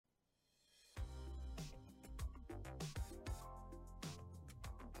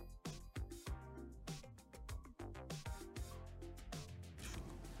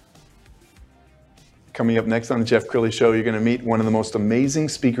Coming up next on the Jeff Crilley Show, you're going to meet one of the most amazing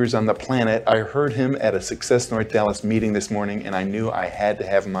speakers on the planet. I heard him at a Success North Dallas meeting this morning, and I knew I had to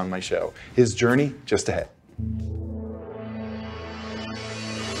have him on my show. His journey just ahead.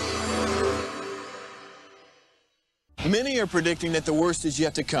 Many are predicting that the worst is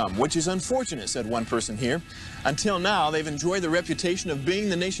yet to come, which is unfortunate, said one person here. Until now, they've enjoyed the reputation of being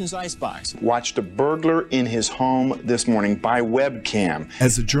the nation's icebox. Watched a burglar in his home this morning by webcam.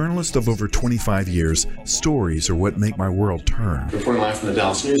 As a journalist of over 25 years, stories are what make my world turn. Reporting live from the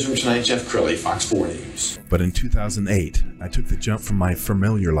Dallas newsroom tonight, Jeff Crilley, Fox 4 News. But in 2008, I took the jump from my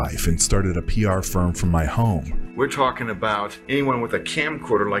familiar life and started a PR firm from my home. We're talking about anyone with a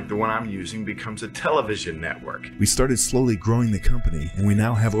camcorder like the one I'm using becomes a television network. We started slowly growing the company, and we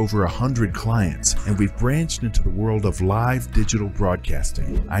now have over 100 clients, and we've branched into the world of live digital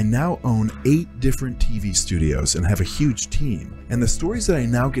broadcasting. I now own 8 different TV studios and have a huge team, and the stories that I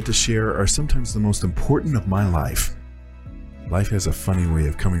now get to share are sometimes the most important of my life. Life has a funny way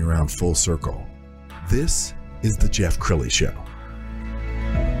of coming around full circle. This is the Jeff Crilley Show.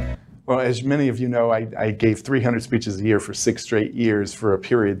 Well, as many of you know, I gave 300 speeches a year for 6 straight years for a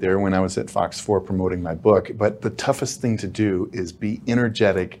period there when I was at Fox 4 promoting my book. But the toughest thing to do is be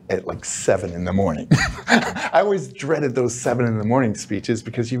energetic at like 7 in the morning. I always dreaded those 7 in the morning speeches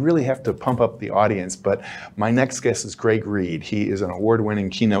because you really have to pump up the audience. But my next guest is Reid. He is an award-winning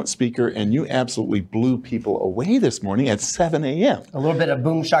keynote speaker, and you absolutely blew people away this morning at 7 a.m. A little bit of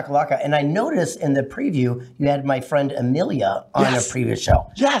boom shakalaka. And I noticed in the preview, you had my friend Amelia on a previous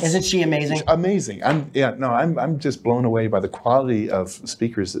show. Yes. Isn't she amazing? It's amazing. I'm just blown away by the quality of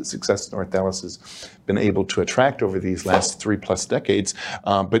speakers that Success North Dallas has been able to attract over these last 3+ decades.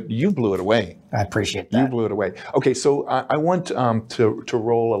 But you blew it away. I appreciate that. You blew it away. Okay, so I want to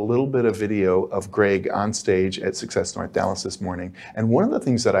roll a little bit of video of Greg on stage at Success North Dallas this morning. And one of the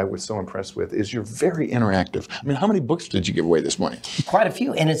things that I was so impressed with is you're very interactive. I mean, how many books did you give away this morning? Quite a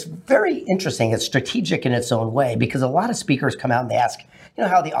few. And it's very interesting. It's strategic in its own way because a lot of speakers come out and they ask, you know,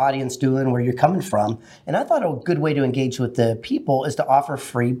 how the audience doing, where you're coming from. And I thought a good way to engage with the people is to offer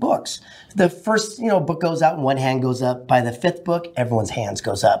free books. The first, book goes out and one hand goes up. By the 5th book, everyone's hands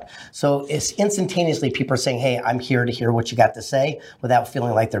goes up. So it's instantaneously people are saying, hey, I'm here to hear what you got to say without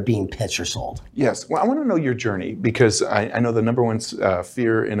feeling like they're being pitched or sold. Yes. Well, I want to know your journey because I know the number 1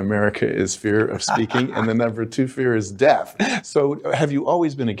 fear in America is fear of speaking and the number 2 fear is death. So have you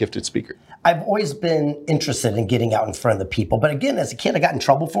always been a gifted speaker? I've always been interested in getting out in front of the people. But again, as a kid, I got in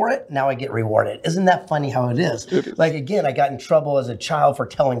trouble for it. Now I get rewarded. Isn't that funny how it is? It is. Like, again, I got in trouble as a child for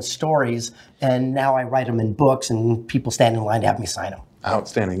telling stories, and now I write them in books, and people stand in line to have me sign them.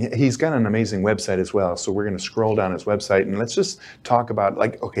 Outstanding. He's got an amazing website as well. So we're going to scroll down his website and let's just talk about,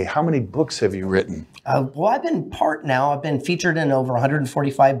 okay, how many books have you written? Well, I've been featured in over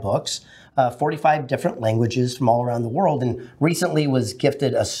 145 books. 45 different languages from all around the world, and recently was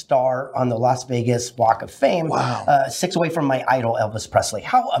gifted a star on the Las Vegas Walk of Fame. Wow. 6 away from my idol, Elvis Presley.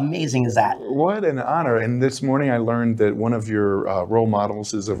 How amazing is that? What an honor. And this morning I learned that one of your role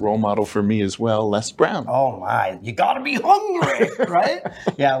models is a role model for me as well, Les Brown. Oh my, you gotta be hungry, right?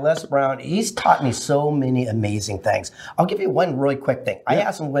 Yeah, Les Brown, he's taught me so many amazing things. I'll give you one really quick thing. I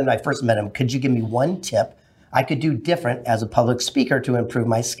asked him when I first met him, could you give me one tip I could do different as a public speaker to improve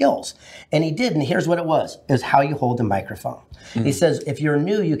my skills? And he did, and here's what it was. It was how you hold the microphone. Mm-hmm. He says, if you're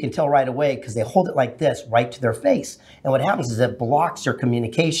new, you can tell right away because they hold it like this right to their face. And what happens is it blocks your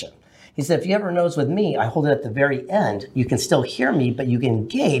communication. He said, if you ever notice with me, I hold it at the very end. You can still hear me, but you can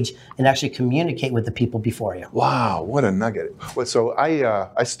engage and actually communicate with the people before you. Wow, what a nugget. Well, so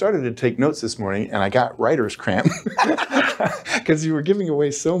I started to take notes this morning, and I got writer's cramp because you were giving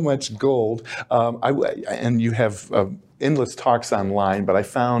away so much gold. And you have endless talks online, but I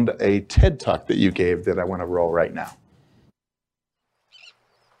found a TED Talk that you gave that I want to roll right now.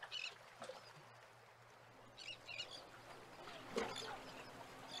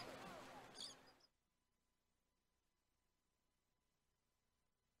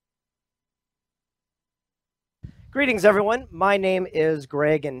 Greetings, everyone. My name is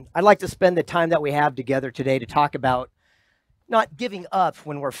Greg, and I'd like to spend the time that we have together today to talk about not giving up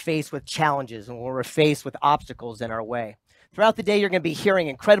when we're faced with challenges and when we're faced with obstacles in our way. Throughout the day, you're going to be hearing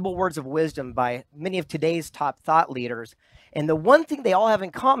incredible words of wisdom by many of today's top thought leaders. And the one thing they all have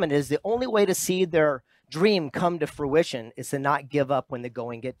in common is the only way to see their dream come to fruition is to not give up when the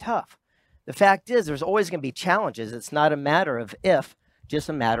going get tough. The fact is, there's always going to be challenges. It's not a matter of if, just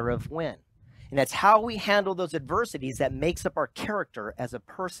a matter of when. And that's how we handle those adversities that makes up our character as a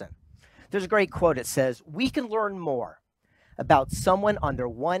person. There's a great quote. It says, we can learn more about someone on their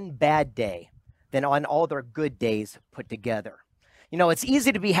one bad day than on all their good days put together. You know, it's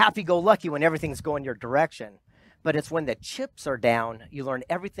easy to be happy-go-lucky when everything's going your direction, but it's when the chips are down, you learn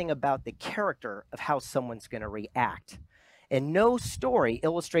everything about the character of how someone's going to react. And no story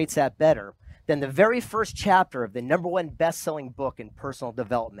illustrates that better than the very first chapter of the #1 best-selling book in personal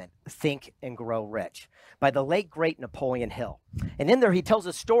development, Think and Grow Rich, by the late, great Napoleon Hill. And in there, he tells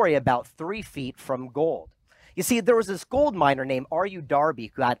a story about 3 feet from gold. You see, there was this gold miner named R.U. Darby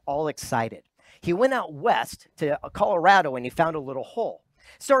who got all excited. He went out west to Colorado and he found a little hole.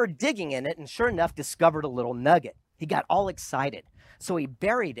 Started digging in it and sure enough discovered a little nugget. He got all excited. So he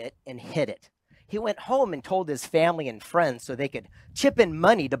buried it and hid it. He went home and told his family and friends so they could chip in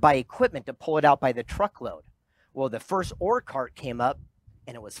money to buy equipment to pull it out by the truckload. Well, the first ore cart came up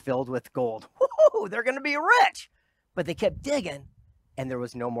and it was filled with gold. Woo-hoo, they're going to be rich. But they kept digging and there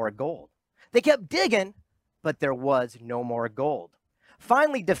was no more gold. They kept digging, but there was no more gold.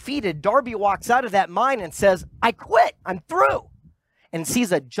 Finally defeated, Darby walks out of that mine and says, I quit, I'm through, and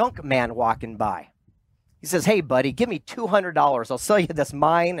sees a junk man walking by. He says, hey, buddy, give me $200. I'll sell you this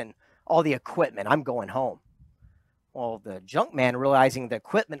mine and all the equipment. I'm going home. Well, the junk man, realizing the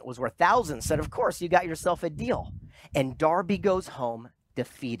equipment was worth thousands, said, of course, you got yourself a deal. And Darby goes home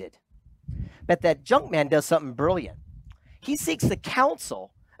defeated. But that junk man does something brilliant. He seeks the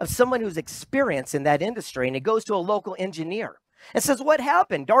counsel of someone who's experienced in that industry, and he goes to a local engineer and says, what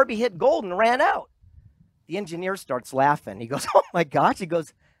happened? Darby hit gold and ran out. The engineer starts laughing. He goes, oh my gosh. He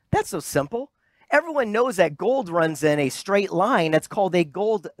goes, that's so simple. Everyone knows that gold runs in a straight line. It's called a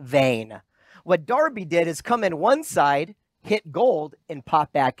gold vein. What Darby did is come in one side, hit gold, and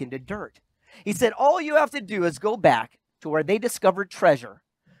pop back into dirt. He said, all you have to do is go back to where they discovered treasure,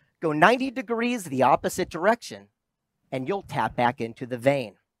 go 90 degrees the opposite direction, and you'll tap back into the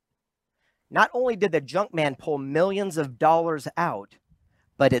vein. Not only did the junk man pull millions of dollars out,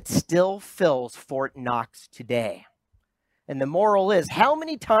 but it still fills Fort Knox today. And the moral is, how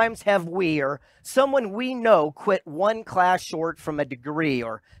many times have we or someone we know quit one class short from a degree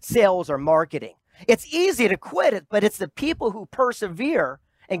or sales or marketing? It's easy to quit it, but it's the people who persevere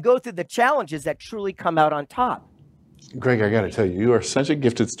and go through the challenges that truly come out on top. Greg, I got to tell you, you are such a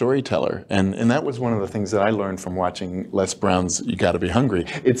gifted storyteller. And that was one of the things that I learned from watching Les Brown's You Gotta Be Hungry.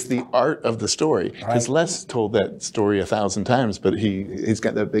 It's the art of the story. Because Les told that story 1,000 times, but he's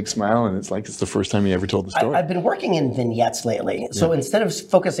got that big smile, and it's like it's the first time he ever told the story. I've been working in vignettes lately. So instead of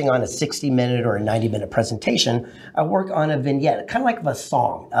focusing on a 60-minute or a 90-minute presentation, I work on a vignette, kind of like a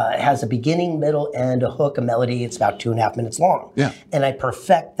song. It has a beginning, middle, end, a hook, a melody. It's about 2.5 minutes long. Yeah. And I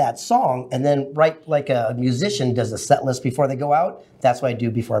perfect that song, and then right like a musician does a set list before they go out, that's what I do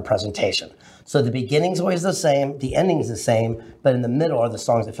before a presentation. So the beginning's always the same, the ending's the same, but in the middle are the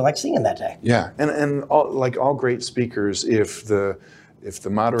songs I feel like singing that day. Yeah, and like all great speakers, if the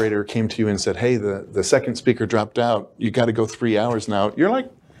moderator came to you and said, hey, the second speaker dropped out, you got to go 3 hours now, you're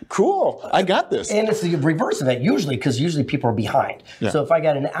like, cool, I got this. And it's the reverse of it usually, because usually people are behind. Yeah. So if I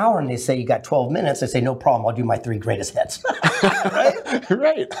got an hour and they say you got 12 minutes, I say, no problem, I'll do my 3 greatest hits. Right?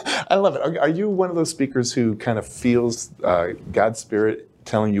 Right. I love it. Are you one of those speakers who kind of feels God's Spirit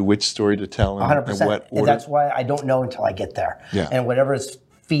telling you which story to tell and 100%. In what order? And that's why I don't know until I get there. Yeah. And whatever is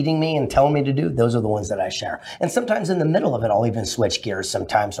feeding me and telling me to do, those are the ones that I share. And sometimes in the middle of it, I'll even switch gears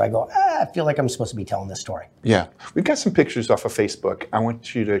sometimes. So I go, I feel like I'm supposed to be telling this story. Yeah. We've got some pictures off of Facebook. I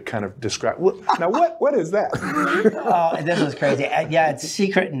want you to kind of describe, now what is that? Oh, this was crazy. Yeah, it's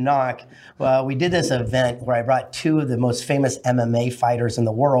Secret Knock. Well, we did this event where I brought 2 of the most famous MMA fighters in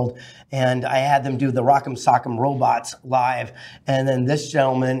the world, and I had them do the Rock'em Sock'em Robots live. And then this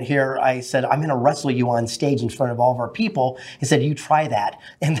gentleman here, I said, I'm going to wrestle you on stage in front of all of our people. He said, you try that.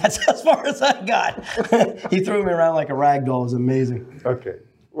 And that's as far as I got. He threw me around like a rag doll. It was amazing. Okay.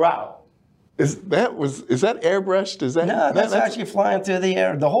 Wow. Is that airbrushed? Is that no? That's actually flying through the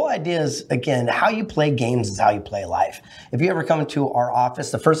air. The whole idea is, again, how you play games is how you play life. If you ever come to our office,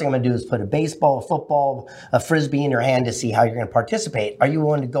 the first thing I'm going to do is put a baseball, a football, a frisbee in your hand to see how you're going to participate. Are you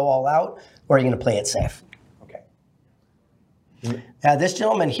willing to go all out, or are you going to play it safe? Okay. This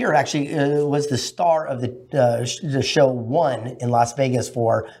gentleman here actually was the star of the show One in Las Vegas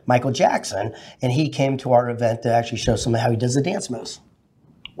for Michael Jackson, and he came to our event to actually show some of how he does the dance moves.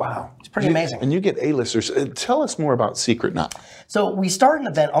 Wow. It's pretty amazing. And you get A-listers. Tell us more about Secret Knock. So we start an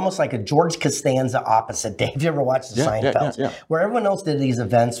event almost like a George Costanza opposite day. Have you ever watched the Seinfeld? Where everyone else did these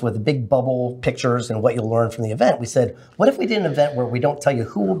events with big bubble pictures and what you'll learn from the event. We said, what if we did an event where we don't tell you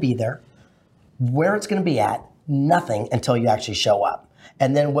who will be there, where it's going to be at, nothing until you actually show up.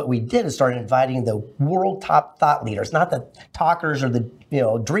 And then what we did is started inviting the world top thought leaders, not the talkers or the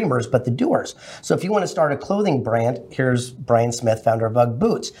dreamers, but the doers. So if you want to start a clothing brand, here's Brian Smith, founder of UGG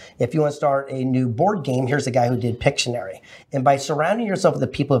Boots. If you want to start a new board game, here's the guy who did Pictionary. And by surrounding yourself with the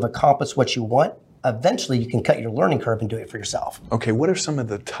people who have accomplished what you want, eventually you can cut your learning curve and do it for yourself. Okay, what are some of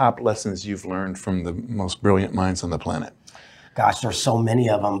the top lessons you've learned from the most brilliant minds on the planet? Gosh, there's so many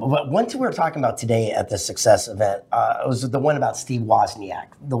of them. But one thing we were talking about today at the Success event was the one about Steve Wozniak,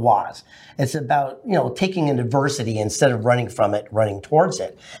 the Woz. It's about, taking an adversity instead of running from it, running towards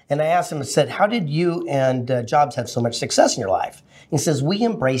it. And I asked him, I said, how did you and Jobs have so much success in your life? He says, we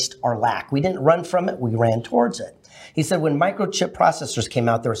embraced our lack. We didn't run from it, we ran towards it. He said, when microchip processors came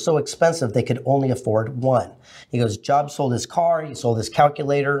out, they were so expensive they could only afford one. He goes, Jobs sold his car, he sold his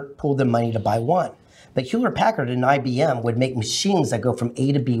calculator, pooled the money to buy one. But Hewlett-Packard and IBM would make machines that go from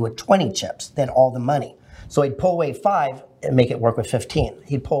A to B with 20 chips. They had all the money. So he'd pull away 5 and make it work with 15.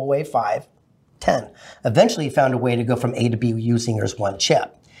 He'd pull away 5, 10. Eventually, he found a way to go from A to B using just one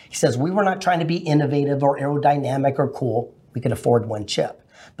chip. He says, we were not trying to be innovative or aerodynamic or cool. We could afford one chip.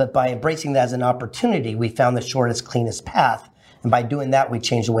 But by embracing that as an opportunity, we found the shortest, cleanest path. And by doing that, we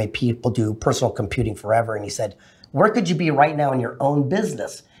changed the way people do personal computing forever. And he said, where could you be right now in your own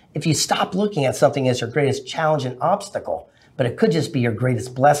business if you stop looking at something as your greatest challenge and obstacle, but it could just be your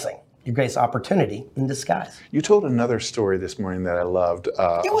greatest blessing, your greatest opportunity in disguise? You told another story this morning that I loved. It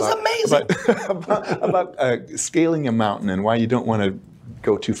was amazing. About scaling a mountain and why you don't want to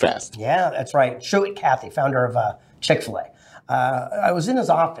go too fast. Yeah, that's right. Shuit Cathy, founder of Chick-fil-A. I was in his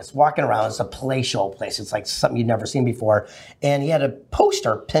office walking around. It's a palatial place. It's like something you'd never seen before. And he had a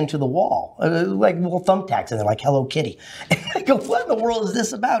poster pinned to the wall, like little thumbtacks, and they're like Hello Kitty. And I go, what in the world is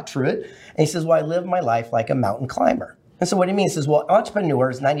this about, Truett? And he says, well, I live my life like a mountain climber. And so what do you mean? He says, well,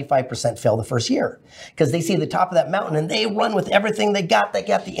 entrepreneurs, 95% fail the first year because they see the top of that mountain and they run with everything they got. They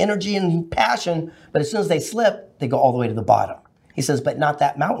got the energy and passion. But as soon as they slip, they go all the way to the bottom. He says, but not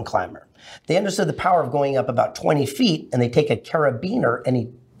that mountain climber. They understood the power of going up about 20 feet, and they take a carabiner and he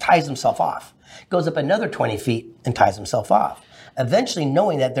ties himself off. Goes up another 20 feet and ties himself off. Eventually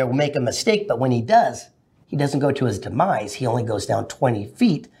knowing that they'll make a mistake, but when he does, he doesn't go to his demise. He only goes down 20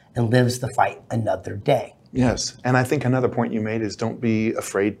 feet and lives the fight another day. Yes, and I think another point you made is don't be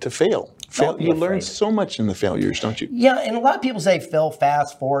afraid to fail. You learn so much in the failures, don't you? Yeah, and a lot of people say fail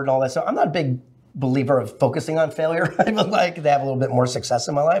fast, forward, and all that. So I'm not a big believer of focusing on failure. I would like to have a little bit more success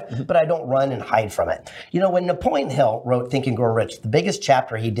in my life, but I don't run and hide from it. When Napoleon Hill wrote Think and Grow Rich, the biggest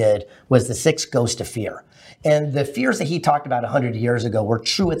chapter he did was the 6 Ghosts of Fear. And the fears that he talked about 100 years ago were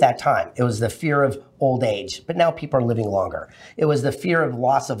true at that time. It was the fear of old age, but now people are living longer. It was the fear of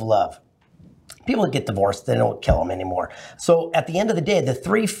loss of love. People that get divorced, they don't kill them anymore. So at the end of the day, the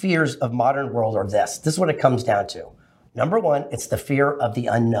 3 fears of modern world are this. This is what it comes down to. Number 1, it's the fear of the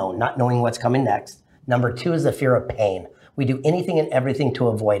unknown, not knowing what's coming next. Number 2 is the fear of pain. We do anything and everything to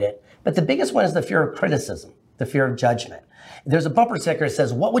avoid it. But the biggest one is the fear of criticism, the fear of judgment. There's a bumper sticker that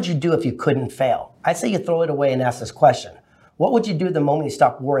says, what would you do if you couldn't fail? I say you throw it away and ask this question. What would you do the moment you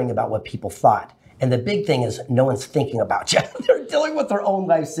stop worrying about what people thought? And the big thing is no one's thinking about you. They're dealing with their own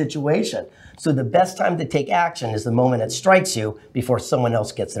life situation. So the best time to take action is the moment it strikes you before someone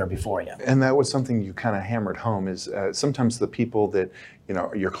else gets there before you. And that was something you kind of hammered home is sometimes the people that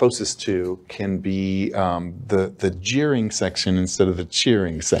you're closest to can be the jeering section instead of the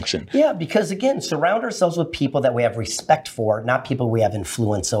cheering section. Yeah, because again, surround ourselves with people that we have respect for, not people we have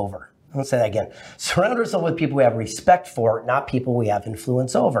influence over. Let's say that again. Surround ourselves with people we have respect for, not people we have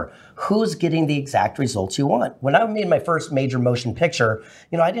influence over. Who's getting the exact results you want? When I made my first major motion picture,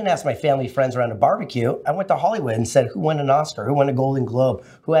 I didn't ask my family friends around a barbecue. I went to Hollywood and said, who won an Oscar? Who won a Golden Globe?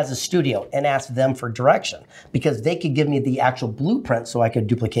 Who has a studio? And asked them for direction because they could give me the actual blueprint so I could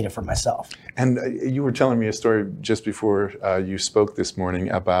duplicate it for myself. And you were telling me a story just before you spoke this morning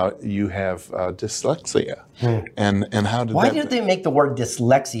about you have dyslexia. And how did Why did they make the word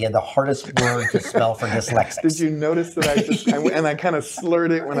dyslexia the hardest word to spell for dyslexics? Did you notice that I kind of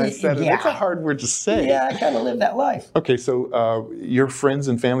slurred it when I said it? It's a hard word to say. Yeah, I kind of live that life. Okay, so your friends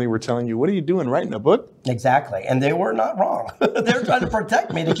and family were telling you, what are you doing, writing a book? Exactly, and they were not wrong. They were trying to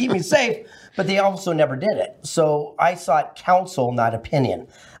protect me, to keep me safe, but they also never did it. So I sought counsel, not opinion.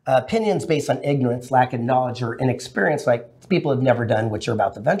 Opinions based on ignorance, lack of knowledge, or inexperience, like people have never done what you're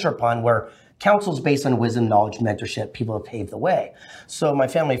about to venture upon, where counsel's based on wisdom, knowledge, mentorship. People have paved the way. So my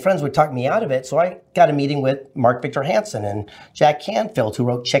family and friends would talk me out of it. So I got a meeting with Mark Victor Hansen and Jack Canfield, who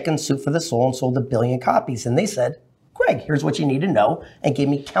wrote Chicken Soup for the Soul and sold 1 billion copies. And they said, Greg, here's what you need to know, and gave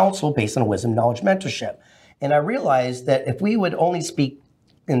me counsel based on wisdom, knowledge, mentorship. And I realized that if we would only speak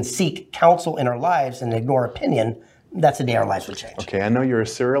and seek counsel in our lives and ignore opinion, that's the day our lives would change. Okay, I know you're a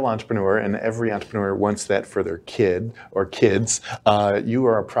serial entrepreneur, and every entrepreneur wants that for their kid or kids. You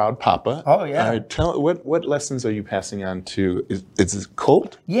are a proud papa. Oh, yeah. What lessons are you passing on to? Is it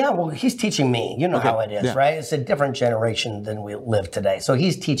Colt? Yeah, well, he's teaching me. You know how it is, right? It's a different generation than we live today. So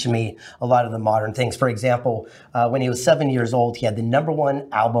he's teaching me a lot of the modern things. For example, when he was 7 years old, he had the #1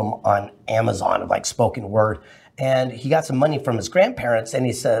 album on Amazon of like spoken word. And he got some money from his grandparents, and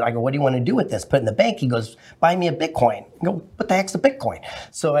he said, I go, what do you want to do with this? Put it in the bank. He goes, buy me a Bitcoin. I go, what the heck's a Bitcoin?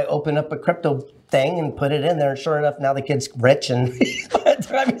 So I opened up a crypto thing and put it in there, and sure enough, now the kid's rich, and by the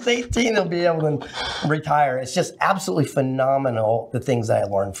time he's 18, he'll be able to retire. It's just absolutely phenomenal, the things that I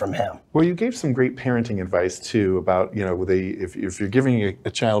learned from him. Well, you gave some great parenting advice, too, about, if you're giving a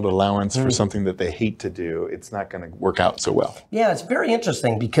child allowance for something that they hate to do, it's not going to work out so well. Yeah, it's very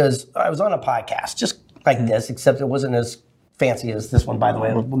interesting because I was on a podcast, just like this, except it wasn't as fancy as this one, by the way.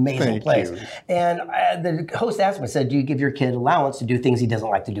 Amazing place. And the host asked me, said, do you give your kid allowance to do things he doesn't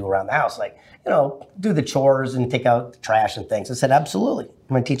like to do around the house? Like, do the chores and take out the trash and things. I said, absolutely. I'm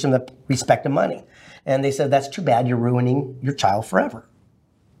going to teach them the respect of money. And they said, that's too bad. You're ruining your child forever.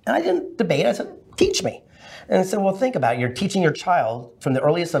 And I didn't debate. I said, teach me. And I said, well, think about it. You're teaching your child from the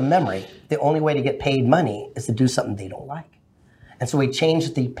earliest of memory, the only way to get paid money is to do something they don't like. And so we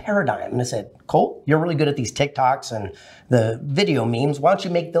changed the paradigm. And I said, Colt, you're really good at these TikToks and the video memes. Why don't you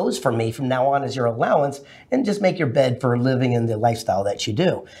make those for me from now on as your allowance and just make your bed for living in the lifestyle that you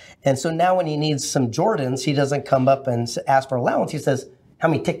do. And so now when he needs some Jordans, he doesn't come up and ask for allowance. He says, how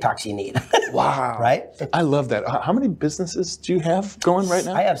many TikToks you need? Wow. Right? I love that. How many businesses do you have going right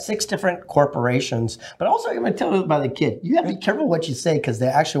now? I have 6 different corporations, but also I'm going to tell you about the kid. You have to be careful what you say because they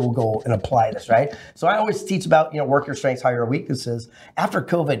actually will go and apply this, right? So I always teach about, work your strengths, hire your weaknesses. After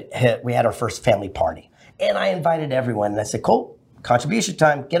COVID hit, we had our first family party, and I invited everyone. And I said, Colt, contribution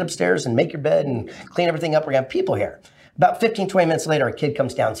time, get upstairs and make your bed and clean everything up. We're going to have people here. About 15, 20 minutes later, a kid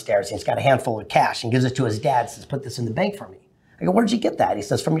comes downstairs and he's got a handful of cash and gives it to his dad and says, put this in the bank for me. I go, where'd you get that? He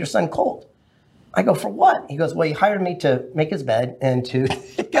says, from your son, Colt. I go, for what? He goes, well, he hired me to make his bed and to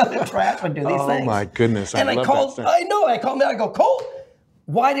go to the trash and do these things. Oh, my goodness. I called him, I go, Colt,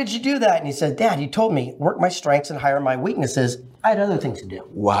 why did you do that? And he said, Dad, you told me, work my strengths and hire my weaknesses. I had other things to do.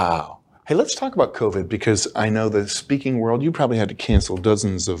 Wow. Hey, let's talk about COVID, because I know the speaking world, you probably had to cancel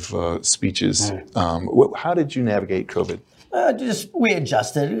dozens of speeches. How did you navigate COVID? We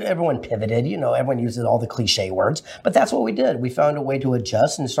adjusted. Everyone pivoted. Everyone uses all the cliche words, but that's what we did. We found a way to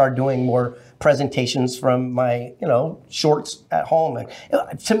adjust and started doing more presentations from my, shorts at home.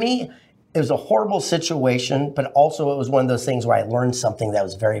 And, to me, it was a horrible situation, but also it was one of those things where I learned something that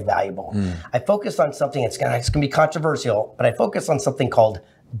was very valuable. I focused on something, it's going to be controversial, but I focused on something called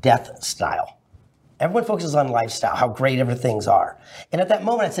death style. Everyone focuses on lifestyle, how great everything are. And at that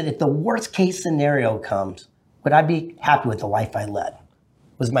moment, I said, if the worst case scenario comes, would I be happy with the life I led?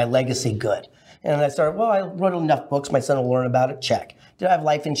 Was my legacy good? And I started, well, I wrote enough books, my son will learn about it, check. Did I have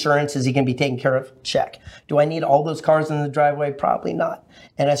life insurance? Is he going to be taken care of? Check. Do I need all those cars in the driveway? Probably not.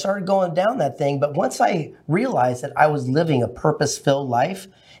 And I started going down that thing, but once I realized that I was living a purpose-filled life,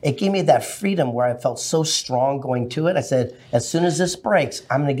 it gave me that freedom where I felt so strong going to it. I said, as soon as this breaks,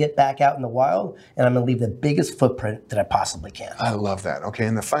 I'm going to get back out in the wild and I'm going to leave the biggest footprint that I possibly can. I love that. Okay,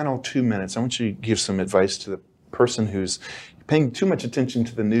 in the final 2 minutes, I want you to give some advice to the person who's paying too much attention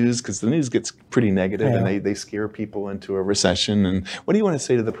to the news, because the news gets pretty negative and they scare people into a recession. And what do you want to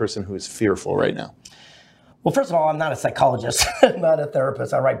say to the person who is fearful right now? Well, first of all, I'm not a psychologist, I'm not a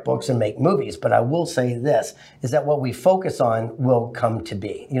therapist. I write books and make movies, but I will say this, is that what we focus on will come to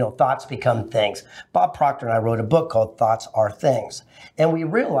be. Thoughts become things. Bob Proctor and I wrote a book called Thoughts Are Things. And we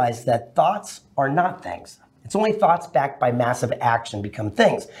realized that thoughts are not things. It's only thoughts backed by massive action become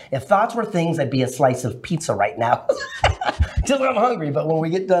things. If thoughts were things, I'd be a slice of pizza right now. Till I'm hungry, but when we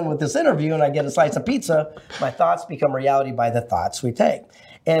get done with this interview and I get a slice of pizza, my thoughts become reality by the thoughts we take.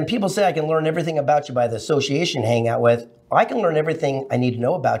 And people say I can learn everything about you by the association you hang out with. I can learn everything I need to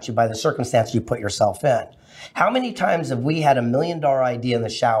know about you by the circumstance you put yourself in. How many times have we had $1 million idea in the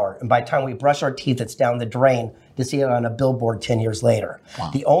shower, and by the time we brush our teeth, it's down the drain to see it on a billboard 10 years later?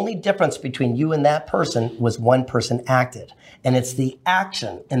 Wow. The only difference between you and that person was one person acted. And it's the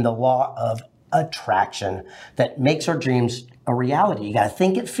action in the law of attraction that makes our dreams a reality. You got to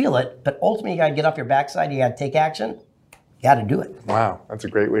think it, feel it, but ultimately you got to get off your backside. You got to take action. You got to do it. Wow, that's a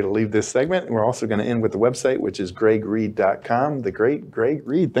great way to leave this segment. We're also going to end with the website, which is gregreid.com. The great Greg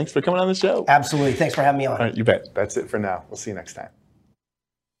Reid. Thanks for coming on the show. Absolutely. Thanks for having me on. All right, you bet. That's it for now. We'll see you next time.